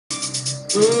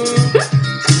Yes,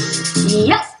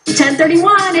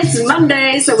 10:31. It's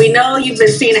Monday, so we know you've been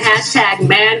seeing a hashtag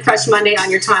Man Crush Monday on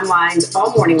your timelines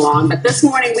all morning long. But this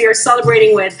morning we are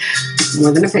celebrating with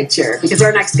more than a picture, because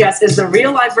our next guest is the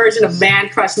real life version of Man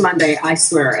Crush Monday, I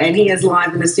swear, and he is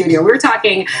live in the studio. We're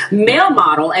talking male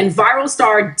model and viral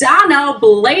star Donnell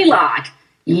Blaylock.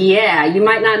 Yeah, you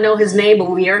might not know his name,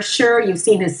 but we are sure you've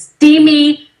seen his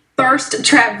steamy thirst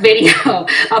trap video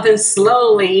of him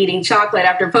slowly eating chocolate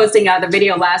after posting out the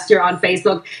video last year on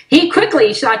Facebook. He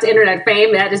quickly shot to internet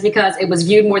fame. That is because it was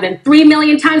viewed more than 3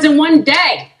 million times in one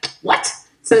day. What?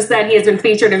 Since then, he has been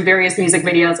featured in various music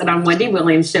videos and on Wendy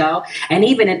Williams' show, and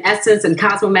even in Essence and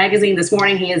Cosmo magazine. This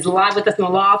morning, he is live with us in the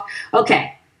loft.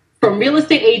 Okay, from real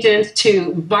estate agent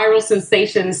to viral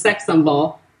sensation sex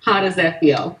symbol, how does that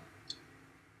feel?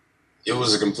 It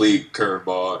was a complete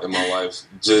curveball in my life.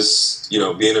 Just,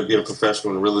 being a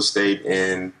professional in real estate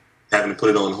and having to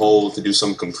put it on hold to do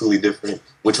something completely different,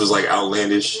 which was like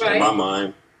outlandish in my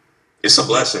mind. It's a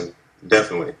blessing,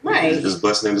 definitely. Right. It's a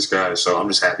blessing in disguise. So I'm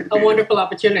just happy to be a wonderful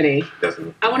opportunity.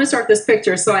 Definitely. I want to start this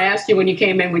picture. So I asked you when you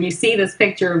came in, when you see this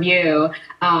picture of you,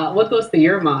 what goes through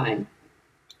your mind?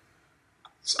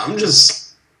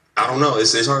 I don't know.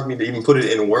 It's hard for me to even put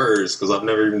it in words because I've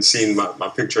never even seen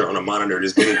my picture on a monitor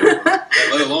this big,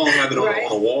 let alone have it on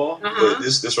a wall. But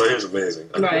this right here is amazing.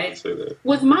 I can say that.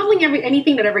 Was modeling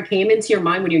anything that ever came into your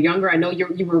mind when you're younger? I know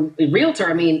you were a realtor.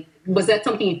 I mean, was that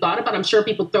something you thought about? I'm sure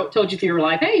people told you through your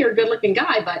life, hey, you're a good-looking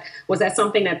guy, but was that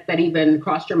something that even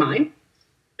crossed your mind?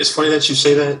 It's funny that you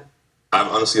say that. I've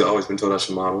honestly always been told I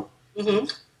should model. Mm-hmm.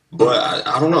 But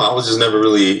I don't know. I was just never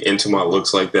really into my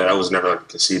looks like that. I was never like a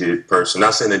conceited person.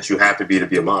 Not saying that you have to be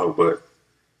a model, but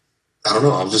I don't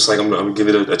know. I was just like, I'm going to give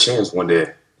it a chance one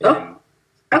day. Oh.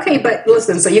 Okay, but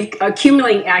listen, so you've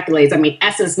accumulating accolades. I mean,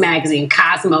 Essence magazine,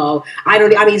 Cosmo,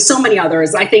 so many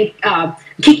others. I think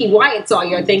Kiki Wyatt saw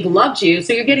you, I think loved you.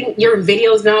 So you're getting your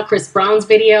videos now, Chris Brown's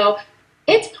video.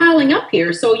 It's piling up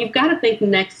here. So you've got to think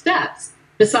next steps.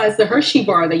 Besides the Hershey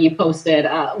bar that you posted,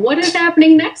 what is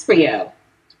happening next for you?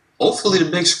 Hopefully the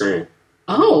big screen.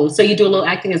 Oh, so you do a little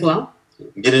acting as well?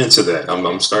 Get into that.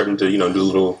 I'm starting to, do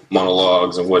little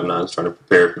monologues and whatnot, trying to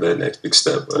prepare for that next big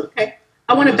step. But okay.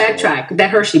 I want to backtrack. That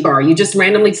Hershey bar. You just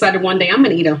randomly decided one day, I'm going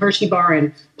to eat a Hershey bar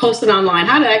and post it online.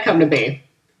 How did that come to be?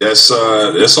 That's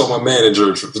all my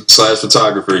manager /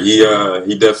 photographer.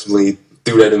 He definitely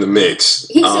threw that in the mix.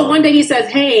 So one day he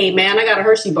says, hey, man, I got a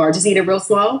Hershey bar. Just eat it real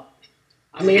slow?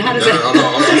 I mean, how does that... I don't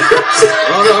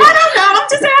know. I'm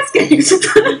just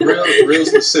asking. real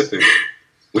specific.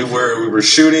 We were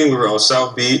shooting. We were on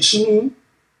South Beach.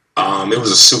 Mm-hmm. It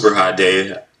was a super hot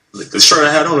day. The shirt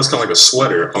I had on was kind of like a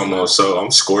sweater almost, so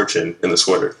I'm scorching in the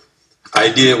sweater.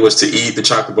 Idea was to eat the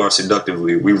chocolate bar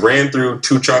seductively. We ran through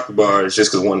 2 chocolate bars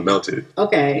just because one melted.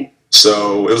 Okay.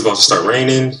 So it was about to start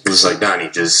raining. It was like, Donny,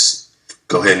 just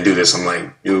go ahead and do this. I'm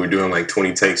like, we're doing like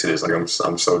 20 takes of this. Like, I'm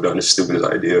so done. It's the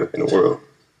stupidest idea in the world.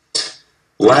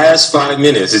 Last 5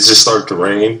 minutes, it just started to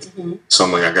rain. Mm-hmm. So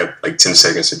I'm like, I got like 10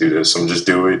 seconds to do this. So I'm just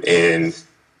do it. And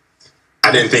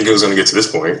I didn't think it was going to get to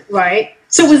this point. Right.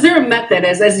 So was there a method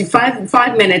as you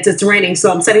 5 minutes, it's raining.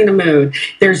 So I'm setting the mood.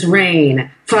 There's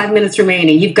rain, 5 minutes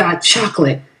remaining. You've got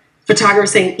chocolate. Photographer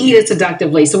saying, eat it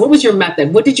seductively. So what was your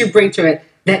method? What did you bring to it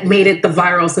that made it the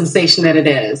viral sensation that it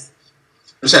is?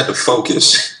 I just had to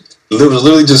focus. It was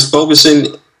literally just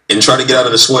focusing and try to get out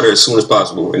of the sweater as soon as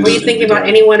possible. Were you thinking about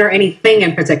anyone or anything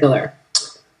in particular?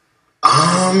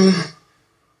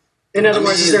 In other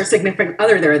words, is there a significant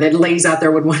other there that ladies out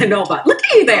there would want to know about? Look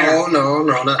at you there. Oh, no,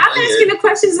 not I'm asking the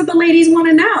questions that the ladies want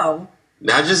to know.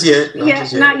 Not just yet.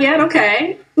 Not yet.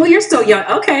 Okay. Well, you're still young.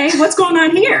 Okay. What's going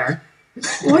on here?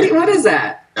 What is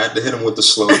that? I had to hit him with the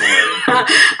slow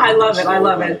I love it. I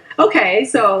love it. Okay,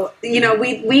 so,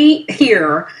 we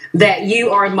hear that you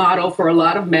are a model for a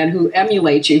lot of men who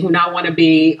emulate you, who now want to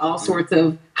be all sorts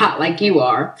of hot like you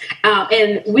are.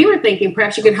 And we were thinking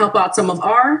perhaps you can help out some of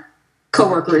our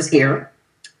coworkers here,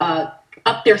 up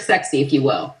their sexy, if you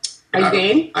will. Are you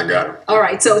game? I got him. All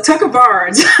right, so Tucker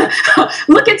Barnes.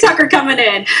 Look at Tucker coming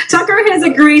in. Tucker has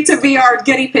agreed to be our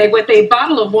guinea pig with a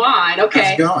bottle of wine.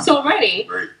 Okay, so ready?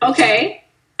 Great. Okay.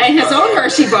 And his own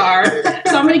Hershey bar.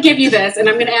 So I'm going to give you this, and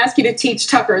I'm going to ask you to teach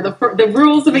Tucker the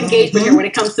rules of engagement here when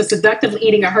it comes to seductively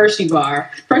eating a Hershey bar.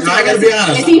 First of all, I got to be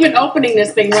honest. It's even opening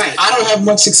this thing right. I don't have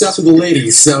much success with the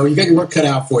ladies, so you got your work cut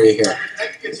out for you here.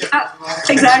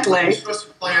 Exactly. You're supposed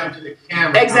to play onto the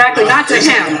camera. Exactly, not to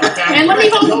him. And let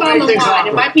me hold the bottle of wine.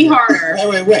 It might be harder.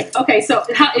 Wait. Okay, so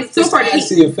far,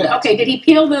 did he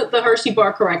peel the Hershey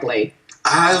bar correctly?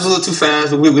 It was a little too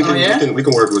fast, but we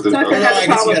can work with it. Tucker has a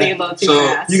problem being a little too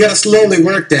fast. You got to slowly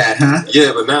work that, huh?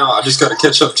 Yeah, but now I just got to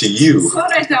catch up to you. Slow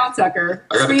that down, Tucker.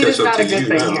 I got to Speed catch is up not to a good you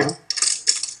thing now. here.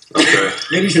 Okay.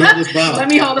 Maybe you should hold this bottle. Let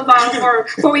me hold the bottle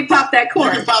before we pop that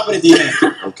cork. You can pop it at the end.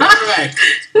 Okay. All right.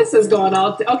 This is going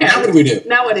on. Okay. Now what do we do?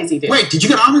 Now what does he do? Wait, did you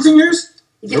get almonds in yours?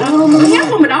 We have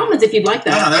one with almonds if you'd like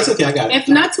that. No, that's okay. I got it. If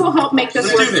nuts will help make this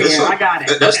Let's work do for this. you, I got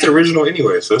it. That's the original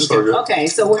anyway, so it's all good. Okay,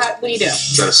 so what do you do?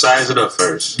 Gotta size it up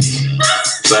first.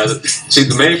 Size it. See,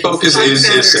 the main focus is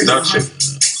seduction.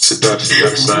 Seduction. You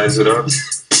gotta size it up.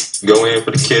 Go in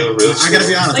for the kill real slow. I gotta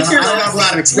be honest. Lick I your don't have a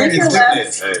lot of lips. experience Lick your doing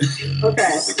lips. this.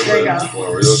 Okay, there you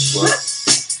go. Real slow.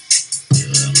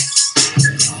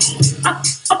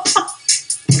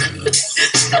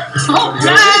 Oh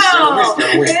no!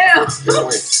 Gotta win. Ew. Gotta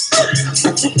win.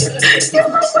 You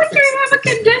look like you have a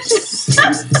condition.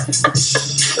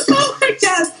 Oh my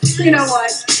God! You know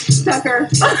what, Tucker?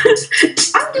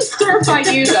 I'm just stirred by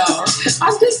you, though.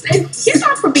 Get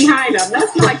off from behind him.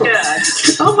 That's not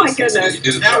good. Oh my goodness. You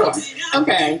did it Now right. what?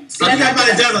 Okay. I think I might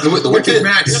have done it. The wicked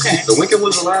magic. Okay. The wicked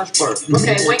was the last part.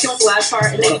 Okay, Waking was the last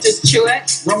part, and then you just chew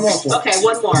it. One more for Okay,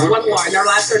 one more in our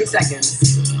last 30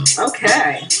 seconds.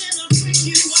 Okay.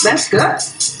 That's good.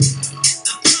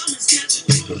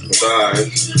 Bye.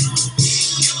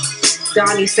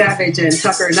 Donny savage and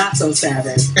Tucker not so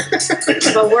savage.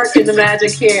 But working the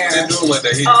magic here.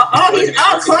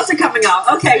 Clothes are coming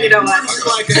out. Okay, you know what?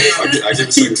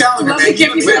 Keep telling me. Let me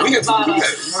give you Wait, the bottle.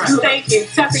 Thank you.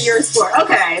 Tucker, you're a sport.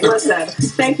 Okay, listen.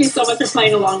 Thank you so much for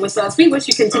playing along with us. We wish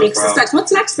you continued success.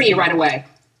 What's next for you right away?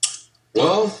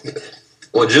 Well,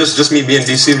 just me being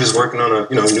DC, just working on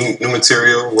new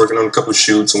material, working on a couple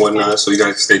shoots and whatnot. So you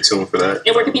guys stay tuned for that.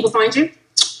 And where can people find you?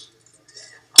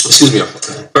 Excuse me.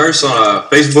 First on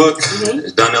Facebook,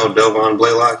 it's Donnell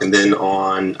Blaylock, and then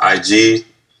on IG,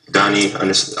 Donny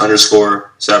 _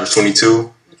 Savage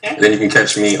 22. Okay. And then you can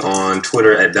catch me on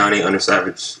Twitter at Donny _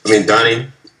 Savage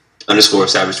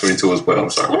 22 as well. I'm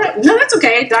sorry. All right. No, that's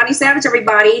okay. Donny Savage,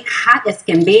 everybody. Hot as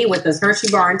can be with this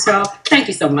Hershey Bar and Toe. Thank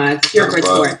you so much. You're a great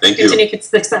sport. Thank you. Continued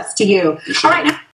success to you. Sure. All right. Now